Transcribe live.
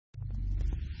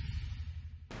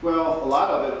Well, a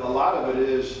lot of it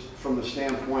is from the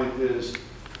standpoint is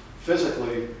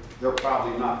physically they're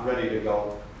probably not ready to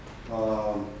go,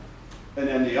 and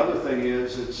then the other thing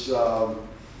is it's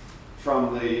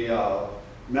from the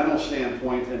mental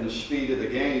standpoint and the speed of the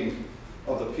game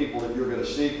of the people that you're going to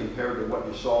see compared to what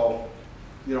you saw,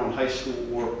 you know, in high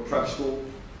school or prep school,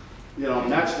 you know,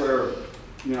 and that's where,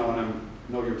 you know, and I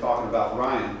know you're talking about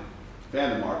Ryan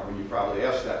Demark when you probably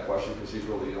asked that question because he's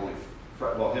really the only,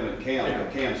 well, him and Cam,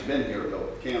 but Cam's been here though.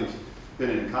 Cam's been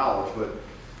in college, but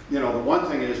you know, the one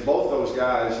thing is both those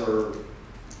guys are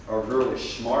really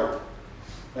smart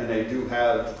and they do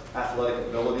have athletic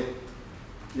ability,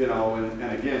 you know, and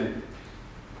again,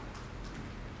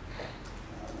 I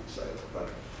won't say it, but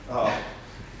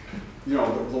you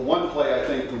know, the one play I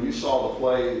think when you saw the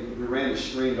play, we ran the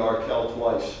screen to Arkell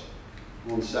twice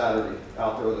on Saturday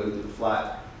out there into the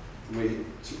flat. We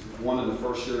won in the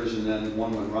first series and then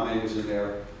one when Ryan was in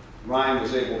there. Ryan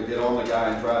was able to get on the guy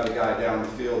and drive the guy down the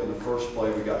field. In the first play,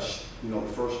 we got, you know,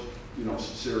 the first, you know,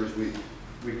 series we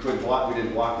couldn't block, we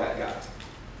didn't block that guy.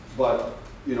 But,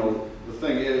 you know, the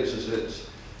thing is it's,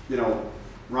 you know,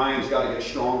 Ryan's got to get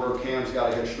stronger, Cam's got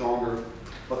to get stronger,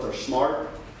 but they're smart,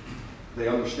 they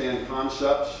understand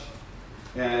concepts,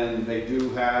 and they do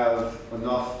have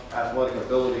enough athletic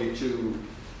ability to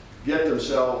get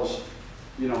themselves,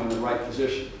 you know, in the right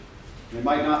position. They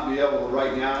might not be able to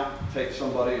right now take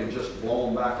somebody and just blow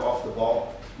them back off the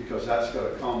ball because that's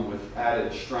going to come with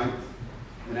added strength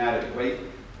and added weight,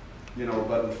 you know,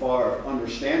 but as far as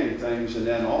understanding things, and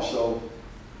then also,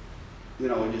 you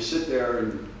know, when you sit there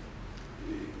and,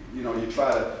 you know, you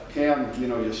try to, Cam, you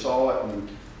know, you saw it, and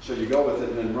so you go with it,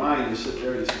 and then Ryan, you sit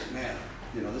there and you say, man,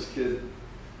 you know, this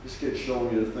kid's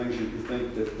showing you the things that you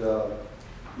think that,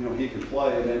 you know, he can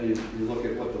play, and then you look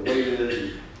at what the weight is,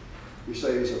 and you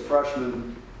say he's a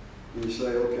freshman, and you say,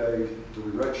 okay, do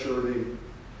we redshirt him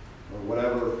or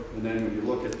whatever, and then when you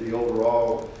look at the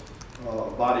overall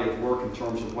body of work in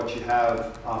terms of what you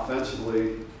have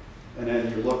offensively, and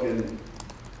then you're looking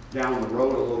down the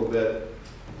road a little bit,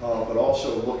 but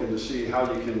also looking to see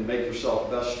how you can make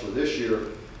yourself best for this year,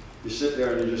 you sit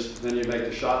there and then you make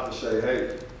the shot to say,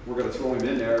 hey, we're going to throw him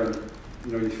in there, and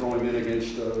you know, you throw him in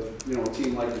against you know, a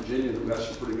team like Virginia who has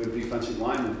some pretty good defensive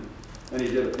linemen, and he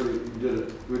did a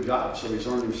good job. So he's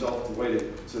earned himself the way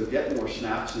to get more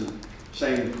snaps, and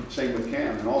same with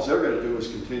Cam. And all they're going to do is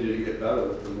continue to get better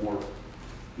with the more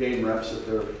game reps that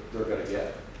they're going to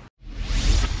get.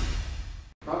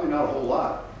 Probably not a whole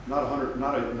lot. Not a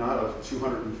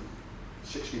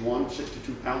 261,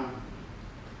 62-pound,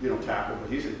 you know, tackle, but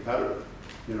he's a competitor.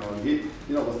 You know, and you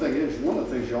know, the thing is, one of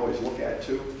the things you always look at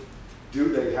too, do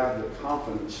they have the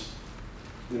confidence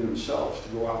in themselves to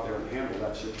go out there and handle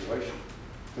that situation?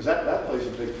 Because that plays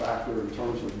a big factor in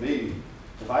terms of me.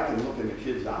 If I can look in the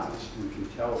kid's eyes and can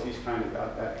tell he's kind of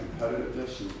got that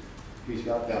competitiveness and he's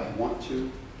got that want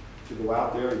to go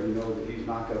out there, and you know that he's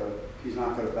not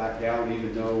gonna back down,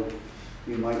 even though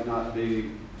he might not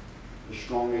be as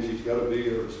strong as he's got to be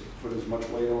or put as much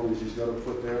weight on as he's got to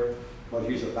put there, but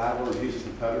he's a battler and he's a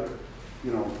competitor.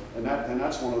 You know, and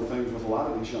that's one of the things with a lot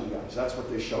of these young guys. That's what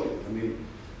they show you. I mean,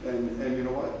 and you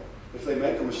know what? If they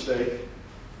make a mistake,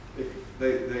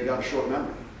 they got a short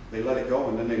memory. They let it go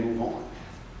and then they move on.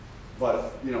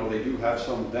 But you know, they do have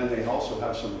some. Then they also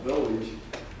have some abilities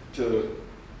to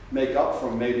make up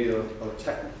from maybe a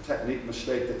technique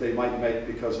mistake that they might make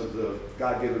because of the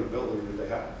God-given ability that they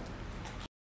have.